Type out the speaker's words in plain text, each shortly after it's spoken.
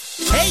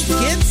Hey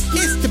kids,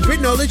 it's the Britt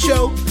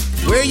Show,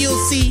 where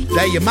you'll see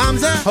that your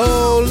mom's a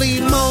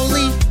holy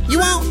moly. You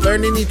won't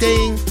learn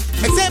anything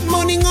except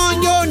moaning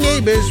on your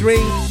neighbor's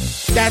ring.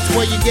 That's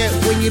what you get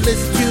when you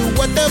listen to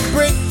What the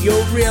Britt.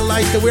 You'll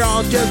realize that we're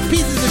all just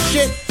pieces of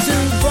shit,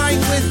 soon blind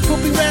with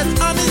pooping rats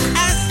on his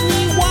ask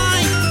me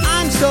why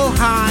I'm so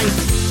high.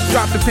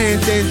 Drop the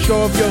pants and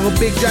show off your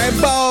big giant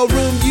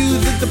ballroom. Use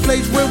it the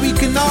place where we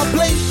can all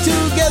play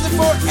together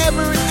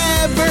forever and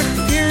ever.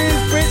 Here is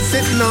Britt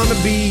sitting on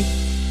the bee.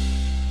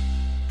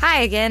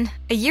 Hi again.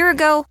 A year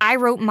ago, I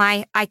wrote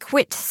my I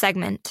Quit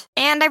segment,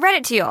 and I read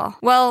it to y'all.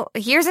 Well,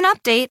 here's an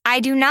update. I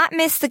do not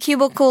miss the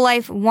cubicle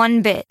life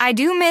one bit. I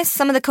do miss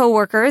some of the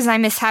coworkers, I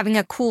miss having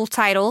a cool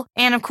title,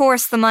 and of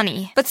course the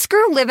money. But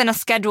screw living a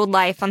scheduled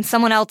life on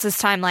someone else's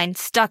timeline,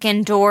 stuck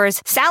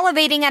indoors,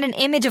 salivating at an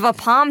image of a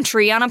palm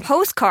tree on a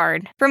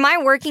postcard. For my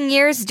working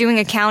years doing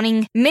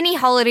accounting, many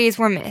holidays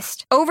were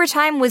missed.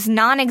 Overtime was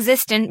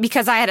non-existent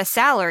because I had a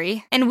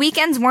salary, and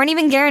weekends weren't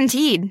even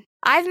guaranteed.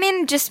 I've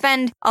managed to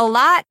spend a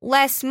lot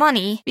less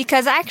money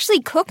because I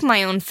actually cook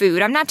my own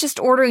food. I'm not just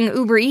ordering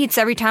Uber Eats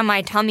every time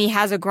my tummy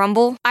has a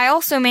grumble. I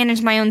also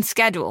manage my own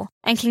schedule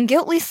and can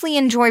guiltlessly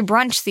enjoy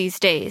brunch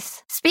these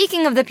days.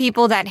 Speaking of the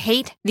people that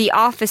hate the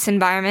office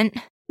environment,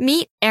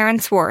 meet Aaron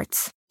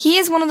Swartz. He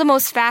is one of the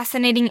most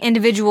fascinating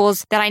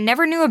individuals that I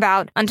never knew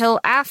about until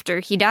after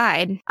he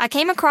died. I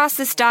came across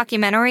this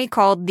documentary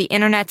called The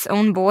Internet's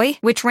Own Boy,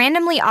 which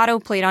randomly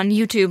autoplayed on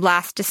YouTube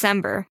last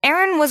December.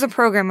 Aaron was a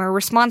programmer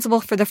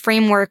responsible for the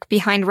framework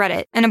behind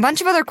Reddit, and a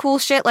bunch of other cool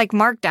shit like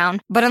Markdown,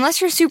 but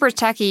unless you're super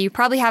techie, you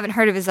probably haven't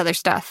heard of his other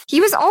stuff.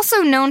 He was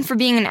also known for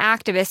being an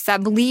activist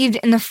that believed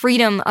in the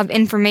freedom of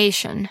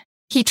information.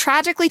 He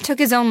tragically took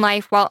his own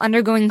life while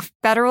undergoing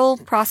federal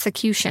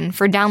prosecution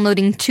for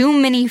downloading too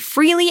many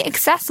freely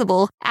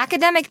accessible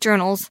academic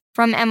journals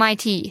from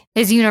MIT,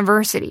 his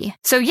university.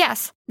 So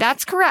yes,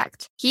 that's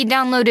correct. He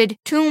downloaded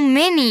too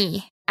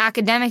many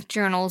academic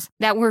journals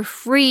that were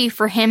free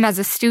for him as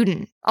a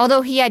student.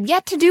 Although he had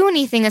yet to do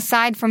anything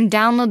aside from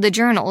download the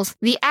journals,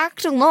 the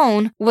act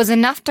alone was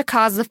enough to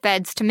cause the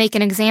feds to make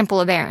an example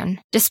of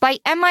Aaron.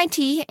 Despite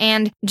MIT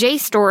and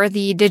JSTOR,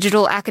 the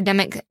digital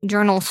academic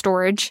journal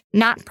storage,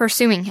 not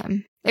pursuing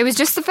him. It was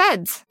just the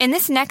feds. In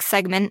this next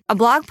segment, a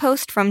blog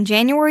post from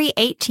January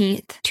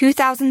 18th,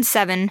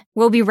 2007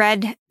 will be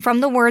read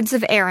from the words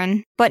of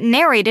Aaron, but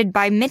narrated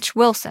by Mitch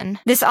Wilson,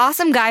 this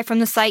awesome guy from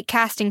the site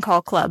Casting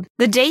Call Club.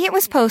 The day it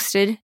was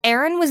posted,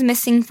 Aaron was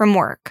missing from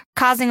work,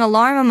 causing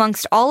alarm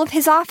amongst all of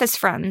his office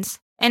friends.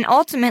 And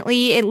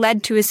ultimately, it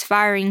led to his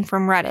firing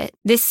from Reddit.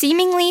 This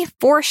seemingly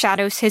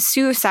foreshadows his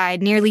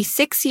suicide nearly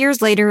 6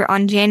 years later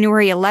on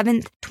January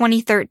 11th,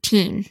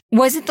 2013.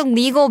 Was it the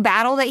legal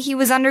battle that he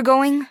was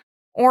undergoing?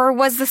 Or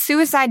was the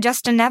suicide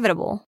just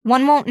inevitable?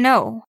 One won't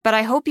know, but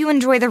I hope you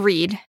enjoy the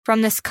read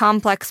from this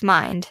complex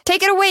mind.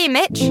 Take it away,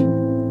 Mitch!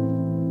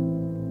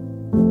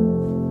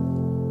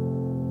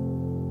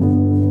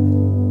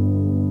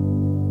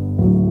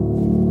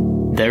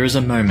 There is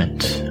a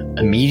moment,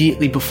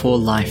 immediately before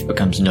life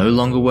becomes no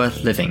longer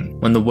worth living,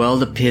 when the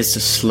world appears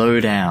to slow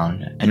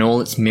down and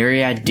all its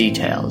myriad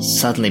details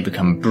suddenly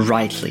become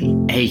brightly,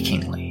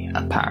 achingly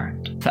apparent.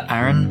 For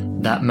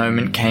Aaron, that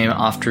moment came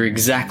after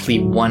exactly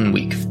 1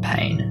 week of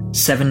pain,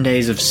 7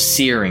 days of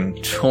searing,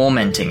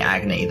 tormenting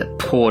agony that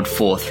poured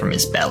forth from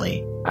his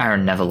belly.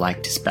 Aaron never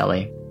liked his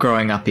belly.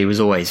 Growing up, he was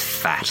always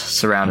fat,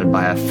 surrounded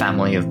by a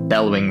family of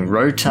bellowing,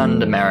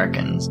 rotund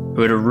Americans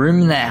who had a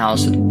room in their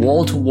house with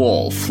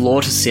wall-to-wall,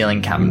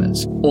 floor-to-ceiling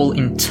cabinets, all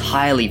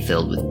entirely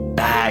filled with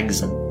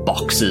bags and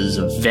boxes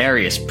of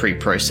various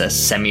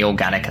pre-processed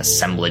semi-organic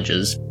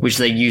assemblages, which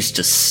they used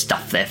to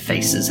stuff their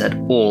faces at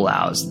all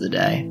hours of the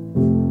day.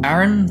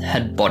 Aaron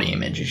had body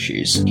image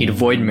issues. He'd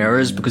avoid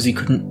mirrors because he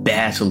couldn't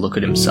bear to look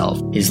at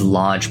himself, his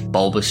large,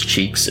 bulbous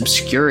cheeks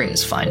obscuring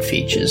his fine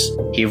features.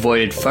 He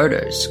avoided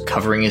photos,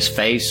 covering his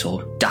face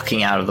or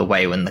ducking out of the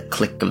way when the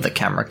click of the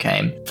camera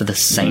came, for the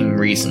same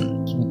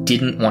reason. He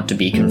didn't want to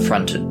be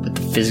confronted with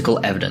the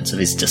physical evidence of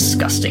his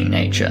disgusting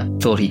nature,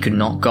 thought he could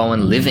not go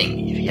on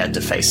living if he had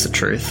to face the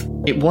truth.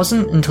 It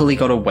wasn't until he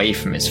got away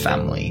from his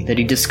family that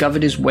he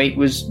discovered his weight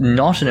was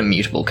not an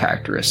immutable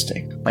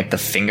characteristic, like the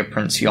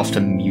fingerprints he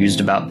often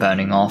mused about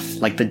burning off,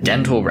 like the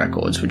dental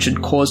records which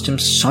had caused him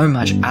so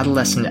much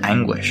adolescent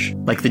anguish,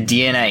 like the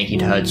DNA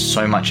he'd heard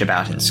so much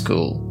about in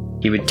school.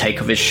 He would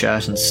take off his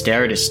shirt and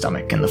stare at his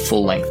stomach in the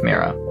full-length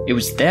mirror. It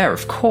was there,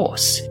 of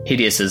course,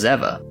 hideous as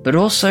ever, but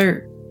also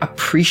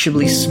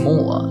appreciably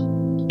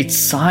smaller. Its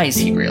size,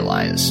 he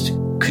realized,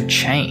 could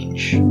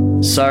change.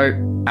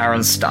 So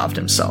Aaron starved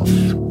himself,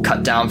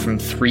 cut down from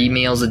 3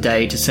 meals a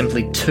day to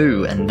simply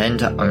 2 and then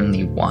to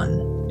only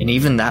 1. And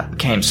even that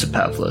became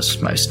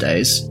superfluous most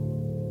days.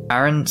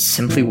 Aaron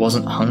simply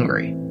wasn't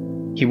hungry.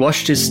 He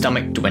watched his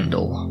stomach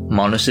dwindle,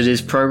 monitored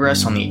his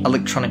progress on the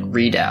electronic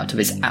readout of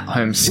his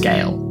at-home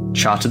scale,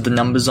 charted the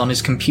numbers on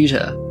his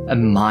computer,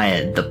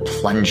 admired the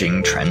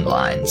plunging trend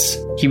lines.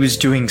 He was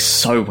doing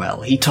so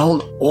well, he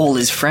told all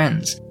his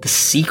friends. The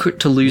secret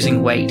to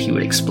losing weight, he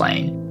would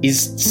explain,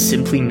 is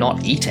simply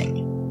not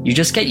eating. You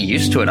just get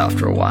used to it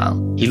after a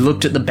while. He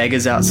looked at the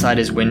beggars outside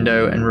his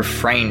window and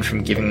refrained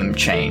from giving them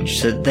change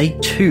so that they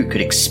too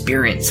could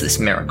experience this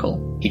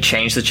miracle. He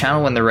changed the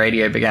channel when the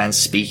radio began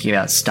speaking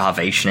about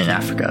starvation in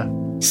Africa.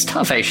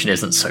 Starvation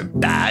isn't so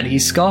bad, he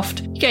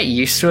scoffed. You get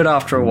used to it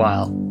after a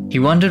while. He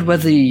wondered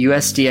whether the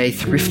USDA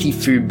thrifty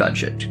food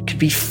budget could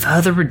be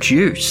further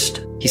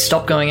reduced. He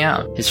stopped going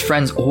out. His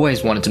friends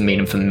always wanted to meet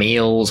him for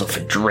meals or for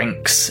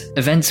drinks,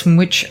 events in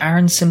which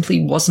Aaron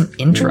simply wasn't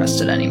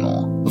interested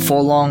anymore.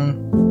 Before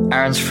long,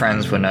 Aaron's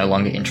friends were no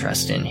longer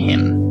interested in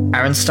him.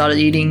 Aaron started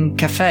eating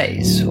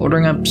cafes,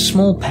 ordering a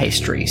small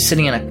pastry,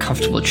 sitting in a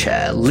comfortable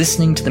chair,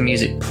 listening to the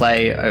music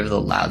play over the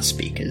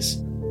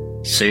loudspeakers.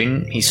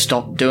 Soon, he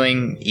stopped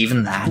doing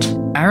even that.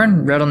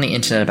 Aaron read on the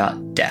internet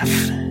about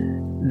death.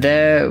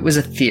 There was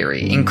a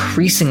theory,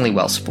 increasingly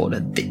well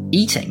supported, that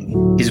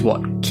eating is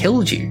what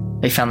killed you.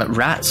 They found that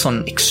rats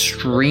on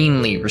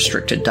extremely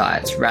restricted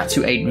diets, rats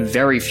who ate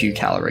very few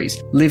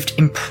calories, lived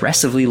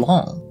impressively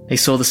long. They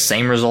saw the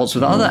same results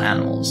with other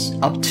animals,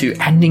 up to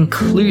and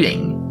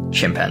including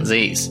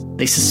chimpanzees.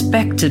 They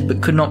suspected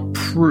but could not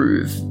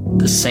prove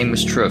the same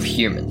was true of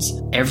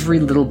humans. Every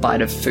little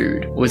bite of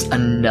food was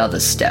another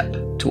step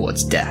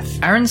towards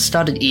death. Aaron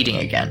started eating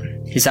again.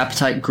 His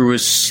appetite grew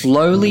as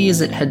slowly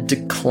as it had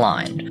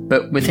declined,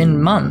 but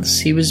within months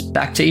he was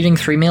back to eating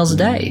 3 meals a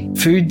day.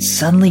 Food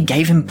suddenly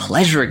gave him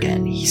pleasure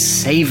again. He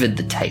savoured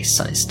the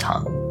taste on his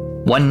tongue.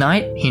 One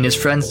night, he and his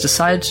friends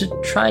decided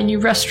to try a new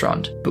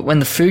restaurant, but when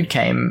the food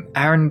came,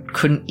 Aaron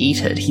couldn't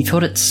eat it. He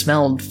thought it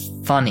smelled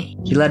funny.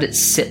 He let it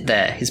sit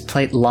there, his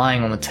plate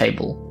lying on the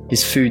table,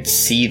 his food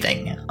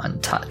seething,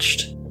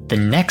 untouched. The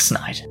next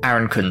night,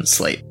 Aaron couldn't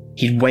sleep.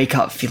 He'd wake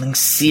up feeling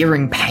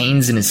searing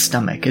pains in his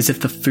stomach, as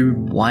if the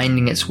food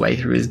winding its way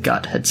through his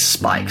gut had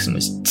spikes and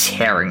was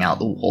tearing out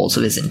the walls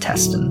of his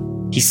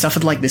intestine. He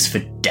suffered like this for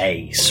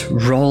days,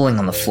 rolling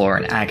on the floor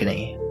in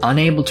agony,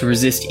 unable to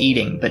resist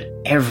eating, but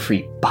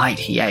every bite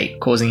he ate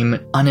causing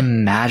him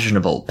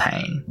unimaginable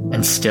pain.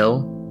 And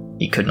still,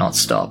 he could not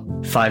stop.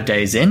 5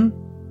 days in,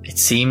 it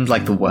seemed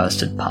like the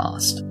worst had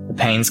passed. The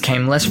pains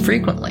came less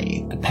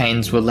frequently. The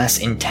pains were less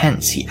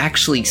intense. He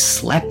actually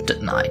slept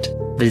at night.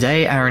 The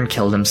day Aaron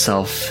killed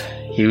himself,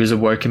 he was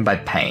awoken by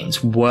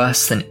pains,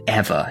 worse than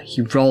ever.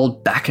 He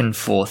rolled back and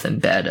forth in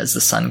bed as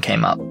the sun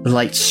came up, the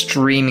light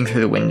streaming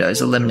through the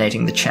windows,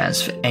 eliminating the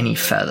chance for any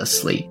further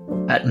sleep.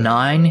 At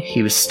 9,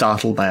 he was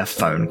startled by a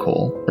phone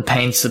call. The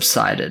pain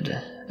subsided,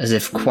 as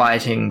if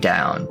quieting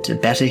down to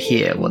better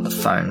hear what the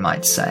phone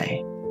might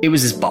say. It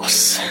was his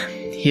boss.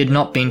 He had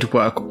not been to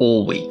work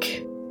all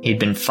week. He'd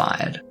been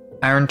fired.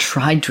 Aaron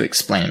tried to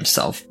explain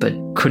himself, but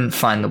couldn't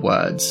find the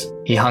words.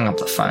 He hung up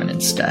the phone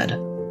instead.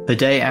 The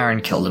day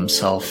Aaron killed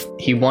himself,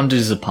 he wandered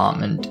his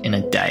apartment in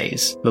a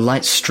daze. The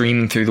light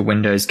streaming through the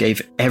windows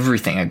gave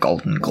everything a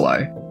golden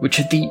glow, which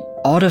had the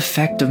odd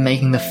effect of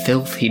making the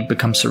filth he'd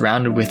become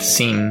surrounded with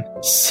seem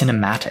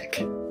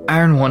cinematic.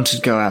 Aaron wanted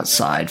to go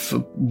outside for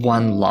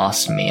one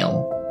last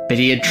meal, but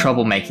he had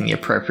trouble making the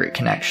appropriate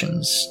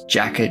connections.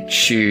 Jacket,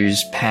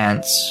 shoes,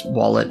 pants,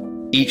 wallet,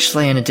 each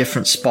lay in a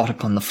different spot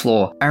upon the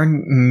floor.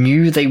 Aaron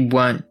knew they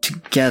weren't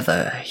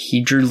together.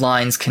 He drew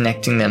lines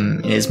connecting them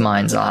in his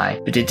mind's eye,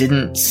 but it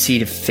didn't seem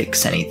to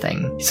fix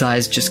anything. His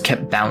eyes just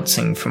kept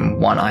bouncing from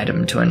one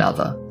item to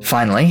another.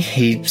 Finally,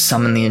 he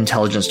summoned the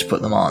intelligence to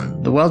put them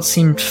on. The world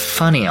seemed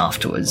funny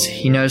afterwards.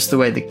 He noticed the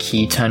way the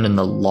key turned in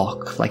the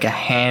lock, like a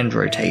hand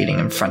rotating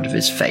in front of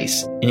his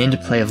face, an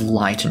interplay of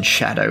light and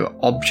shadow,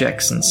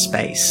 objects and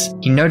space.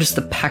 He noticed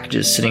the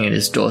packages sitting at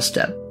his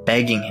doorstep,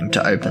 begging him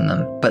to open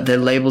them, but their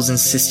labels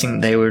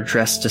insisting they were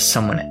addressed to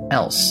someone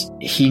else.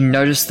 He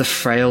noticed the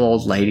frail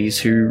old ladies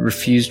who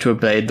refused to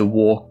obey the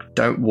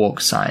don't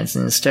walk signs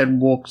and instead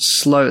walked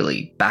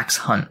slowly, backs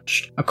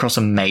hunched, across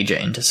a major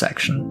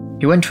intersection.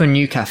 He went to a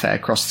new cafe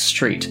across the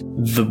street,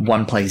 the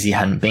one place he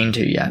hadn't been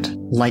to yet.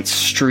 Light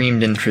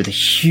streamed in through the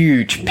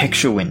huge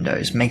picture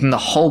windows, making the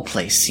whole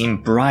place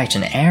seem bright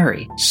and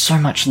airy. So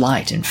much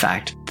light, in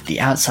fact, the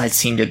outside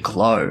seemed to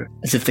glow,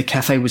 as if the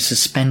cafe was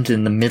suspended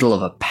in the middle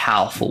of a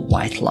powerful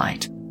white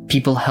light.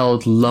 People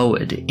held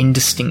lowered,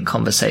 indistinct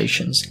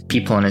conversations.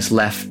 People on his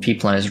left,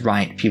 people on his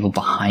right, people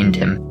behind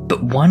him.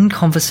 But one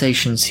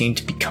conversation seemed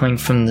to be coming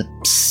from the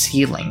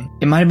ceiling.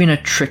 It might have been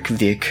a trick of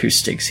the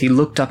acoustics. He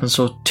looked up and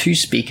saw 2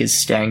 speakers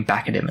staring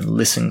back at him and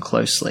listened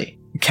closely.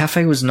 The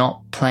cafe was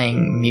not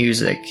playing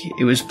music.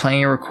 It was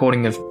playing a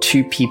recording of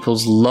 2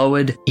 people's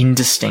lowered,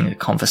 indistinct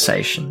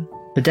conversation.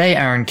 The day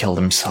Aaron killed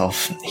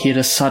himself, he had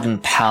a sudden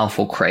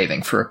powerful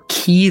craving for a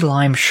key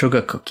lime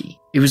sugar cookie.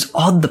 It was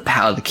odd the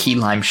power the key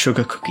lime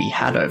sugar cookie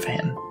had over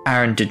him.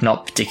 Aaron did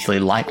not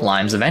particularly like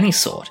limes of any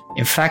sort.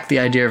 In fact, the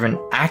idea of an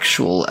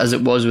actual, as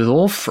it was with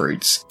all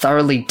fruits,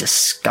 thoroughly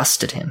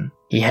disgusted him.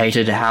 He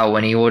hated how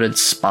when he ordered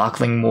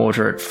sparkling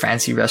water at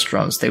fancy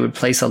restaurants, they would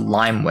place a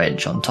lime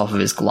wedge on top of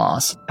his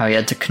glass. How he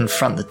had to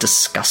confront the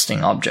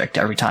disgusting object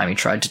every time he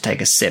tried to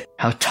take a sip.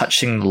 How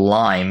touching the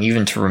lime,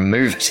 even to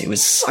remove it, it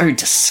was so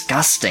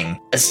disgusting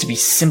as to be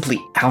simply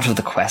out of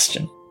the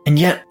question. And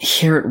yet,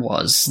 here it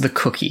was, the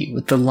cookie,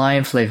 with the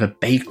lime flavor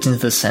baked into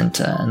the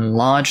center and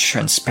large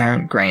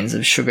transparent grains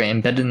of sugar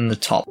embedded in the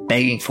top,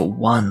 begging for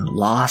one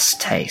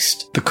last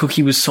taste. The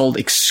cookie was sold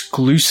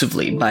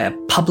exclusively by a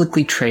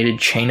publicly traded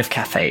chain of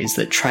cafes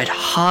that tried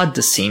hard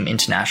to seem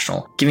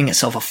international, giving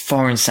itself a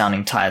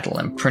foreign-sounding title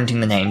and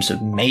printing the names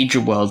of major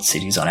world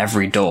cities on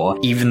every door,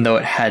 even though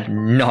it had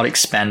not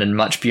expanded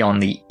much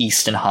beyond the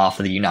eastern half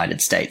of the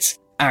United States.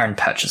 Aaron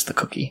purchased the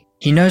cookie.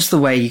 He knows the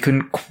way he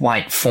couldn't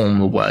quite form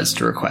the words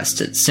to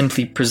request it,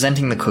 simply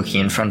presenting the cookie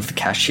in front of the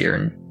cashier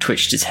and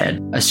twitched his head,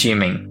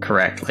 assuming,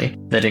 correctly,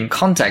 that in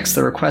context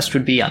the request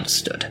would be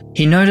understood.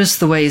 He noticed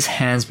the way his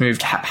hands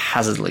moved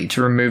haphazardly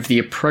to remove the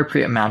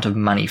appropriate amount of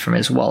money from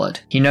his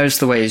wallet. He noticed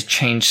the way his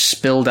change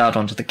spilled out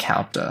onto the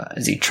counter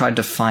as he tried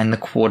to find the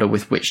quarter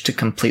with which to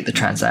complete the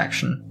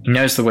transaction. He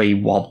noticed the way he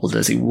wobbled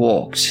as he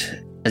walked,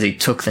 as he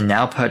took the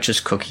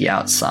now-purchased cookie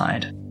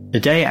outside. The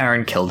day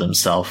Aaron killed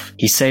himself,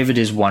 he savored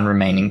his one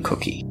remaining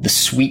cookie. The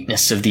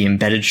sweetness of the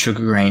embedded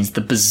sugar grains,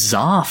 the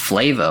bizarre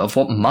flavor of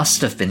what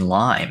must have been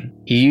lime.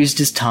 He used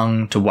his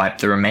tongue to wipe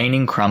the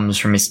remaining crumbs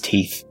from his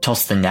teeth,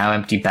 tossed the now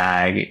empty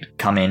bag it had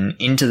come in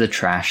into the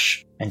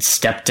trash, and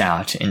stepped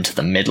out into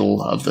the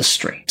middle of the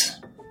street.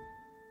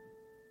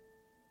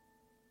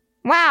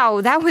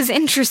 Wow, that was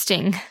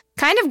interesting.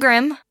 Kind of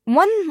grim.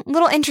 One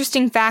little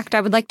interesting fact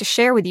I would like to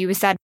share with you is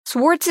that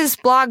Swartz's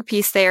blog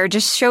piece there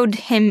just showed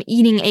him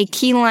eating a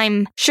key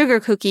lime sugar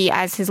cookie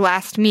as his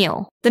last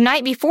meal, the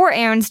night before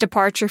Aaron's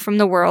departure from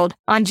the world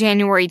on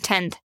January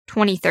 10th,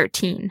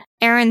 2013.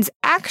 Aaron's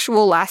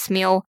actual last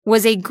meal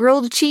was a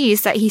grilled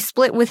cheese that he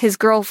split with his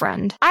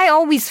girlfriend. I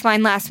always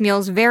find last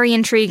meals very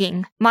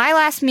intriguing. My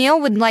last meal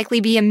would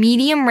likely be a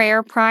medium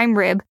rare prime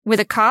rib with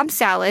a Cobb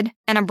salad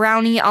and a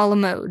brownie a la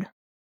mode.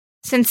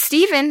 Since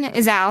Stephen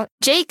is out,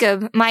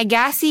 Jacob, my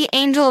gassy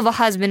angel of a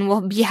husband,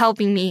 will be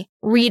helping me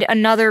read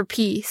another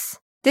piece.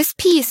 This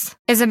piece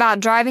is about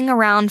driving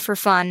around for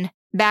fun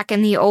back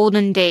in the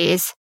olden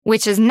days,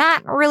 which is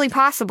not really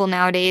possible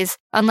nowadays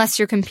unless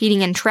you're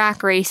competing in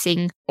track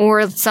racing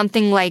or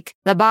something like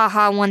the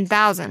Baja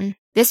 1000.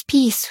 This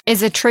piece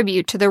is a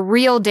tribute to the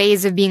real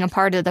days of being a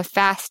part of the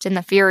Fast and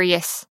the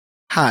Furious.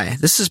 Hi,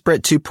 this is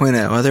Britt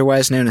 2.0,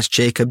 otherwise known as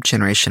Jacob,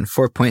 Generation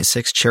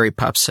 4.6 Cherry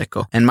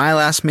Popsicle, and my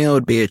last meal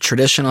would be a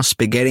traditional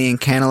spaghetti and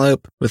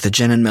cantaloupe with a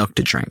gin and milk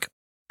to drink.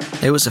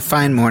 It was a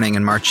fine morning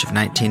in March of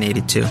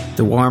 1982.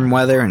 The warm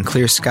weather and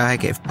clear sky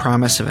gave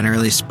promise of an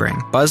early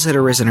spring. Buzz had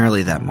arisen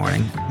early that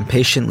morning,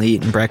 impatiently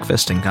eaten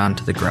breakfast and gone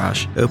to the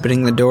garage.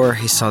 Opening the door,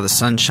 he saw the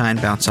sunshine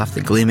bounce off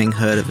the gleaming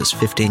hood of his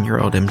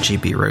 15-year-old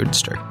MGB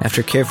Roadster.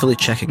 After carefully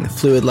checking the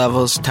fluid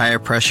levels, tire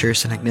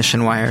pressures, and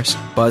ignition wires,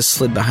 Buzz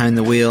slid behind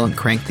the wheel and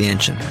cranked the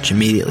engine, which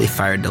immediately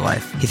fired to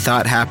life. He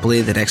thought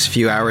happily the next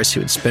few hours he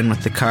would spend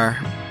with the car,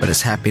 but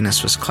his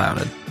happiness was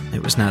clouded.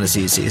 It was not as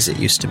easy as it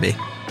used to be.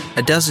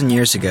 A dozen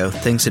years ago,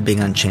 things had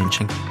begun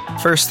changing.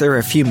 First, there were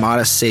a few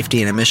modest safety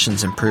and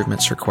emissions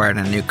improvements required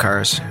on new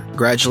cars.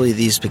 Gradually,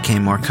 these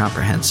became more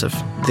comprehensive.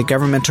 The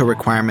governmental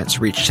requirements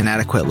reached an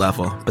adequate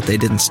level, but they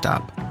didn't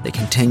stop. They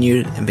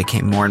continued and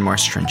became more and more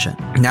stringent.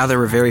 Now there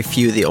were very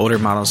few of the older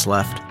models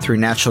left, through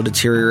natural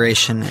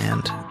deterioration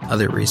and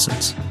other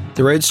reasons.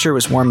 The Roadster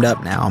was warmed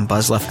up now, and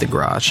Buzz left the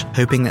garage,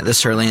 hoping that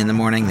this early in the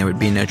morning there would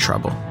be no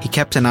trouble. He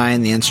kept an eye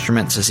on the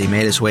instruments as he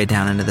made his way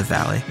down into the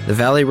valley. The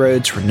valley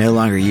roads were no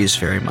longer used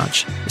very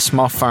much. The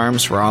small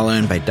farms were all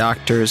owned by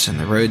doctors, and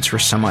the roads were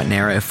somewhat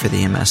narrow for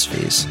the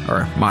MSVs,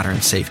 or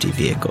modern safety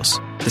vehicles.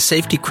 The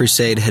safety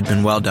crusade had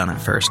been well done at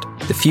first.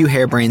 The few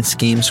harebrained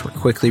schemes were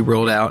quickly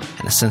ruled out,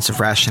 and a sense of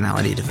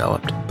rationality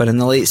developed. But in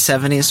the late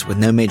 70s, with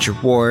no major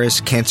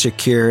wars, cancer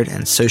cured,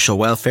 and social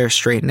welfare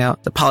straightened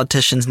out, the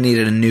politicians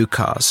needed a new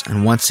cause,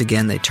 and once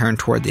again they turned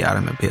toward the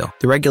automobile.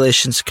 The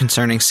regulations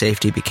concerning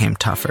safety became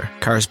tougher.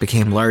 Cars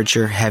became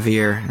larger,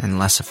 heavier, and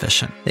less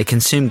efficient. They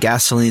consumed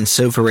gasoline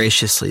so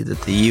voraciously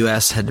that the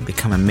U.S. had to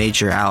become a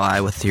major ally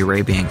with the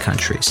Arabian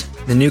countries.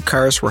 The new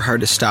cars were hard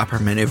to stop or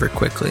maneuver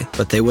quickly,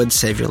 but they would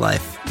save your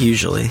life,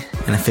 usually,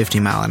 in a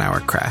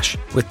 50-mile-an-hour crash.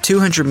 With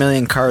 200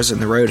 million cars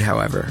on the road,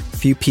 however,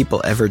 few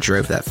people ever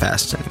drove that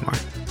fast anymore.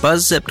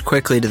 Buzz zipped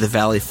quickly to the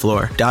valley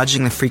floor,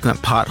 dodging the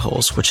frequent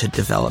potholes which had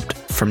developed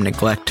from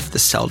neglect of the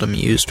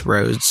seldom-used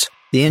roads.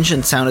 The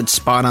engine sounded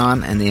spot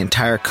on, and the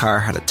entire car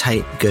had a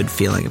tight, good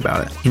feeling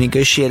about it. He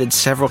negotiated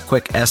several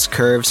quick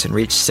S-curves and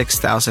reached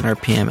 6,000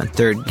 RPM in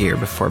third gear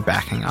before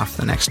backing off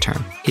the next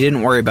turn. He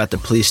didn't worry about the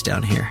police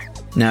down here.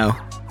 No,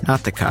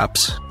 not the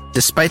cops.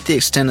 Despite the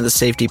extent of the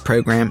safety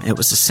program, it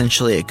was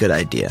essentially a good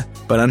idea,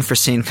 but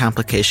unforeseen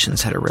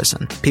complications had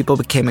arisen. People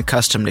became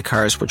accustomed to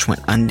cars which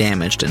went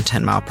undamaged in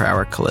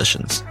 10-mile-per-hour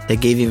collisions. They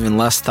gave even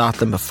less thought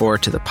than before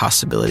to the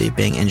possibility of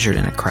being injured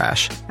in a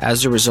crash.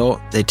 As a result,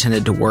 they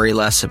tended to worry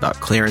less about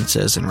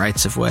clearances and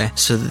rights-of-way,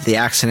 so that the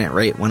accident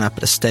rate went up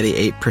at a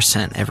steady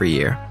 8% every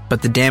year.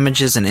 But the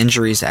damages and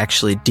injuries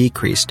actually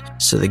decreased,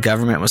 so the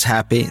government was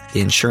happy,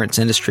 the insurance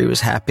industry was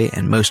happy,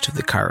 and most of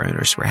the car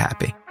owners were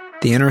happy.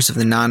 The owners of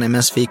the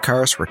non-MSV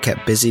cars were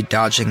kept busy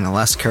dodging the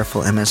less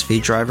careful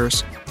MSV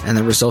drivers, and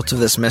the result of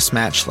this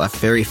mismatch left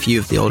very few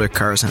of the older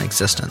cars in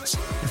existence.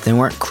 If they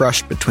weren't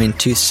crushed between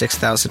two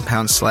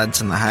 6,000-pound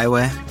sleds on the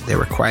highway, they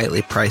were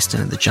quietly priced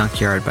into the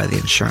junkyard by the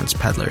insurance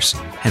peddlers.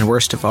 And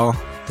worst of all,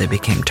 they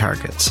became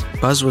targets.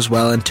 Buzz was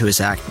well into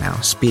his act now,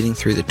 speeding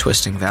through the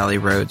twisting valley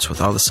roads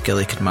with all the skill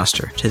he could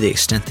muster, to the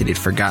extent that he'd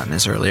forgotten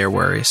his earlier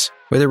worries.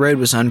 Where the road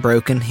was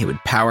unbroken, he would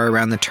power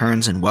around the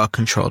turns in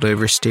well-controlled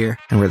oversteer,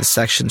 and where the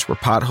sections were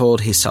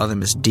potholed, he saw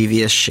them as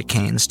devious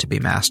chicanes to be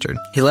mastered.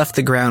 He left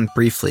the ground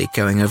briefly,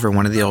 going over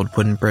one of the old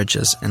wooden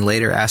bridges, and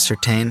later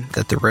ascertained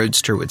that the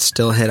roadster would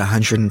still hit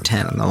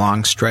 110 on the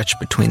long stretch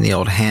between the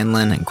old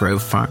Hanlon and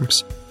Grove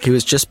farms. He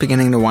was just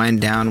beginning to wind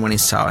down when he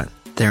saw it.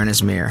 There in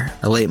his mirror,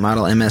 a late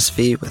model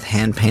MSV with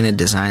hand-painted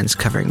designs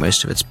covering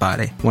most of its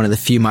body, one of the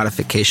few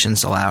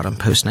modifications allowed on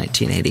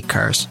post-1980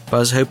 cars.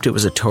 Buzz hoped it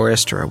was a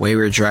tourist or a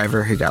wayward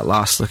driver who got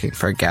lost looking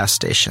for a gas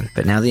station,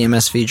 but now the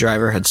MSV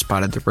driver had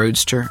spotted the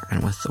roadster,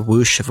 and with the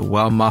whoosh of a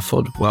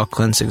well-muffled,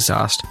 well-cleansed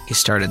exhaust, he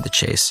started the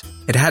chase.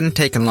 It hadn't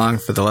taken long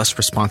for the less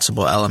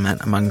responsible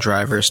element among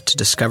drivers to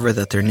discover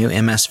that their new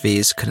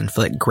MSVs could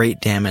inflict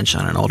great damage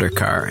on an older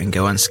car and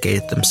go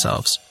unscathed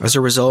themselves. As a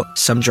result,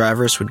 some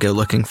drivers would go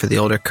looking for the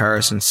older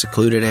cars in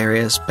secluded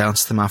areas,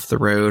 bounce them off the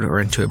road or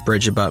into a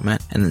bridge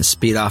abutment, and then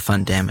speed off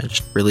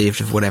undamaged, relieved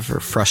of whatever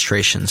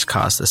frustrations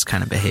caused this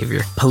kind of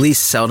behavior. Police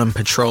seldom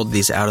patrolled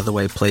these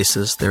out-of-the-way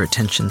places, their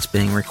attentions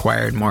being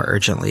required more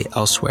urgently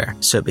elsewhere,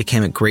 so it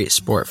became a great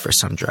sport for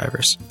some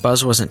drivers.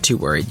 Buzz wasn't too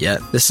worried yet.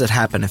 This had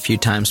happened a few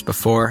times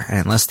before,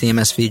 and unless the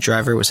MSV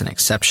driver was an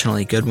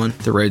exceptionally good one,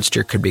 the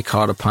roadster could be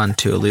called upon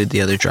to elude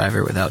the other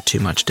driver without too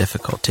much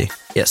difficulty.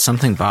 Yet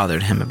something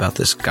bothered him about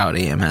this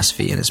gaudy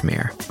MSV in his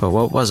mirror. But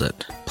what was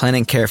it?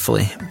 Planning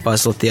carefully,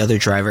 Buzz let the other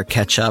driver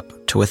catch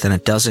up to within a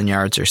dozen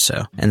yards or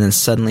so, and then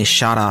suddenly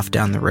shot off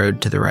down the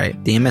road to the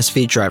right. The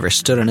MSV driver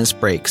stood on his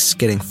brakes,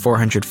 skidding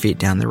 400 feet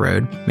down the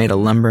road, made a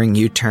lumbering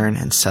U-turn,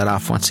 and set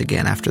off once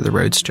again after the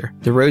roadster.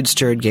 The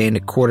roadster had gained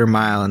a quarter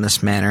mile in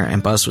this manner,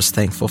 and Buzz was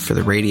thankful for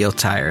the radial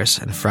tires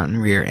and front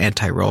and rear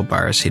anti-roll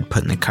bars he'd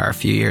put in the car a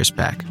few years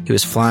back. He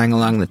was flying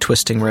along the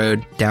twisting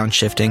road,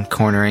 downshifting,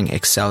 cornering,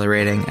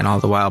 accelerating, and all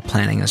the while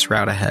planning his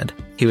route ahead.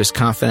 He was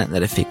confident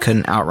that if he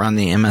couldn't outrun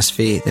the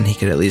MSV, then he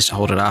could at least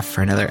hold it off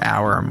for another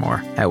hour or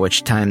more, at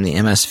which time the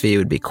MSV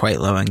would be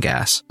quite low on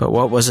gas. But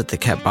what was it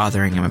that kept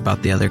bothering him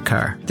about the other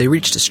car? They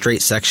reached a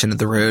straight section of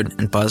the road,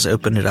 and Buzz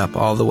opened it up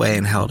all the way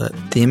and held it.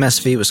 The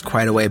MSV was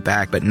quite a way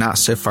back, but not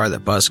so far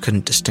that Buzz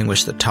couldn't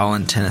distinguish the tall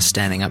antenna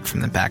standing up from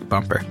the back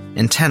bumper.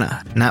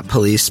 Antenna, not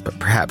police, but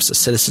perhaps a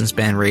citizens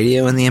band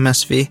radio in the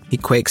MSV? He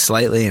quaked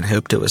slightly and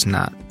hoped it was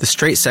not. The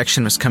straight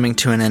section was coming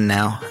to an end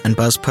now, and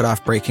Buzz put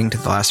off braking to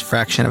the last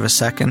fraction of a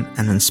second,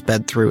 and then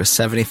sped through a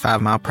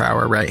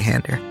 75-mile-per-hour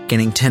right-hander,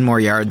 gaining 10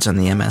 more yards on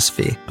the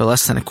MSV. But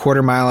less than a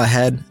quarter mile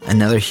ahead,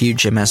 another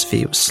huge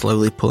MSV was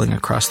slowly pulling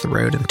across the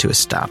road into a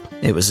stop.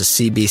 It was a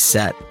CB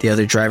set. The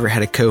other driver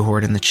had a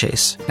cohort in the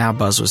chase. Now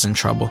Buzz was in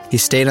trouble. He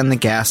stayed on the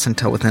gas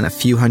until within a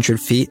few hundred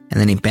feet, and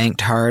then he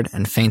banked hard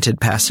and feinted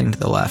passing to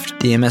the left.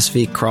 The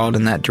MSV crawled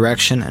in that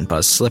direction, and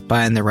Buzz slipped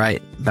by in the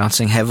right,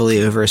 bouncing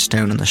heavily over a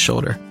stone in the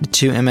shoulder. The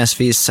two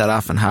MSVs set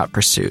off in hot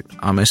pursuit,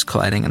 almost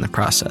colliding in the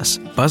process.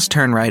 Buzz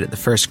turned right at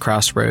the first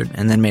crossroad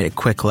and then made a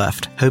quick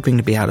left, hoping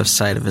to be out of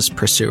sight of his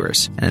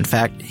pursuers. And in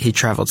fact, he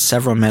traveled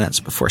several minutes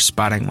before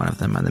spotting one of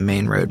them on the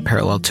main road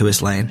parallel to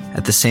his lane.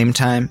 At the same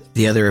time,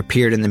 the other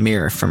appeared in the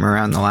mirror from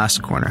around the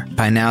last corner.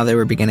 By now, they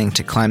were beginning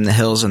to climb the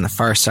hills on the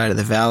far side of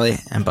the valley,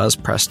 and Buzz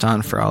pressed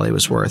on for all he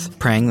was worth,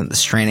 praying that the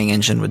straining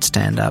engine would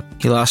stand up.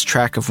 He lost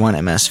track of one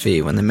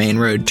MSV when the main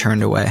road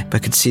turned away,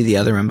 but could see the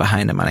other one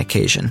behind him on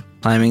occasion.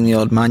 Climbing the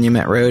old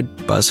Monument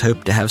Road, Buzz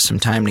hoped to have some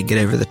time to get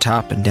over the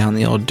top and down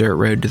the old dirt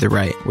road to the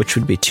right, which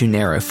would be too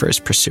narrow for his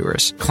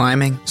pursuers.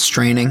 Climbing,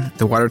 straining,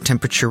 the water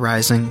temperature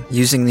rising,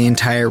 using the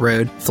entire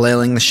road,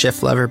 flailing the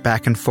shift lever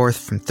back and forth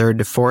from third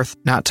to fourth,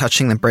 not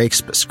touching the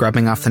brakes but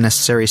scrubbing off the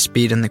necessary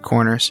speed in the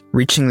corners,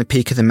 reaching the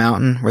peak of the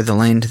mountain where the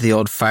lane to the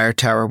old fire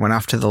tower went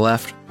off to the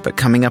left. But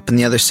coming up on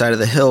the other side of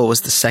the hill was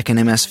the second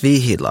MSV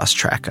he'd lost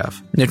track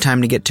of. No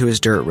time to get to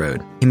his dirt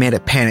road. He made a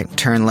panicked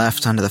turn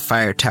left onto the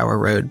fire tower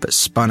road, but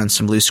spun on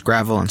some loose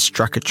gravel and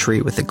struck a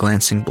tree with a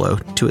glancing blow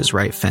to his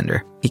right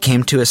fender. He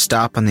came to a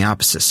stop on the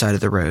opposite side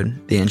of the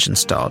road. The engine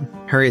stalled.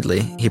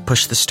 Hurriedly, he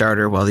pushed the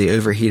starter while the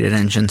overheated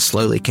engine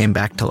slowly came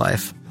back to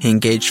life. He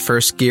engaged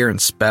first gear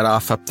and sped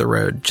off up the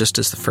road just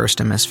as the first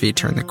MSV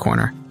turned the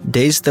corner.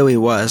 Dazed though he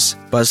was,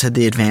 Buzz had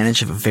the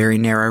advantage of a very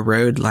narrow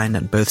road lined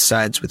on both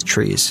sides with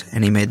trees,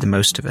 and he made the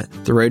most of it.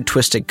 The road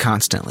twisted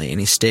constantly, and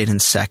he stayed in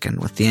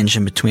second, with the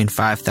engine between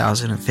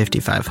 5,000 and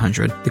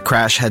 5,500. The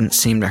crash hadn't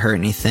seemed to hurt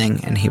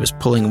anything, and he was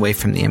pulling away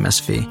from the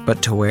MSV.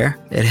 But to where?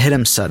 It hit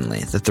him suddenly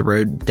that the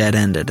road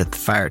dead-ended at the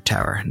fire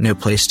tower, no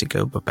place to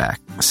go but back.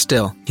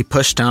 Still, he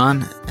pushed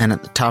on, and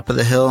at the top of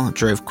the hill,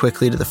 drove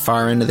quickly to the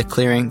far end of the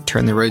clearing,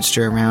 turned the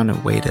roadster around,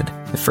 and waited.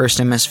 The first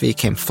MSV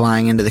came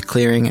flying into the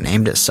clearing and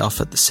aimed itself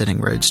at the sitting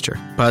roadster.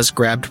 Buzz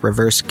grabbed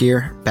reverse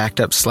gear,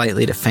 backed up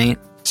slightly to feint,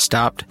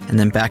 stopped, and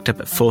then backed up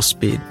at full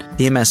speed.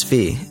 The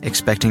MSV,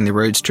 expecting the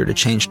roadster to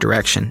change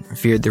direction,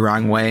 veered the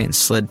wrong way and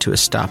slid to a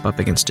stop up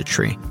against a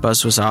tree.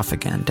 Buzz was off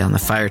again down the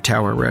Fire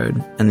Tower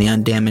Road, and the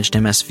undamaged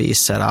MSV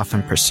set off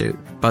in pursuit.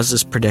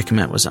 Buzz's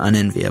predicament was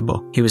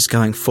unenviable. He was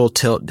going full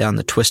tilt down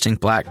the twisting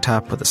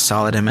blacktop with a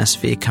solid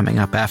MSV coming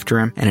up after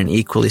him and an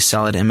equally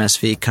solid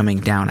MSV coming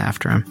down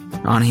after him.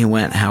 On he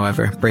went,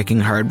 however, braking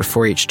hard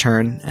before each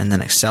turn and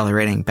then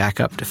accelerating back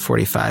up to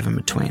 45 in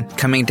between.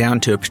 Coming down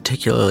to a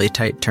particularly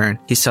tight turn,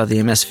 he saw the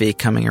MSV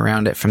coming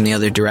around it from the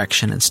other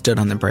direction and stood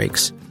on the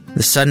brakes.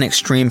 The sudden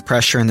extreme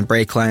pressure in the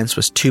brake lines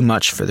was too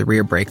much for the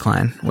rear brake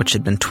line, which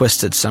had been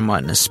twisted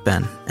somewhat in his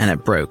spin, and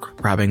it broke,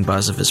 robbing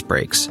Buzz of his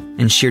brakes.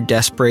 In sheer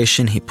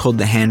desperation, he pulled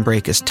the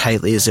handbrake as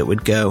tightly as it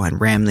would go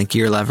and rammed the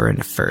gear lever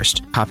into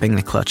first, popping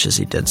the clutch as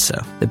he did so.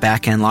 The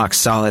back end locked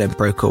solid and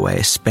broke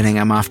away, spinning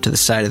him off to the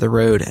side of the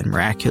road and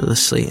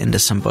miraculously into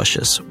some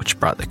bushes, which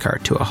brought the car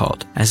to a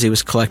halt. As he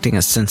was collecting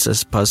his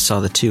senses, Buzz saw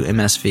the two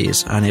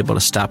MSVs, unable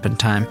to stop in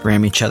time,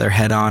 ram each other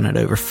head-on at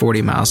over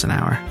 40 miles an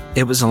hour.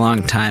 It was a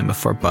long time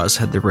before Buzz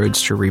had the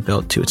roadster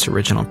rebuilt to its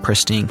original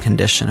pristine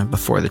condition of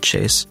before the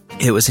chase.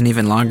 It was an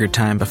even longer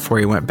time before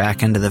he went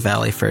back into the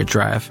valley for a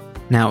drive.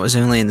 Now it was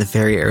only in the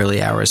very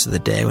early hours of the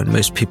day when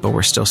most people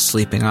were still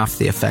sleeping off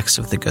the effects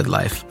of the good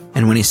life.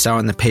 And when he saw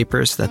in the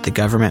papers that the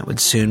government would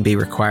soon be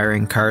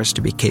requiring cars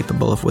to be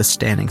capable of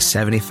withstanding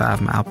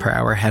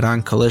 75-mile-per-hour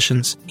head-on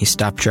collisions, he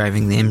stopped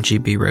driving the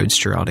MGB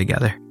Roadster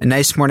altogether. A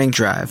Nice Morning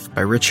Drive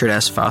by Richard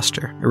S.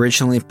 Foster,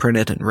 originally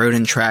printed in Road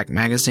and Track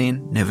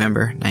magazine,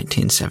 November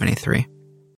 1973.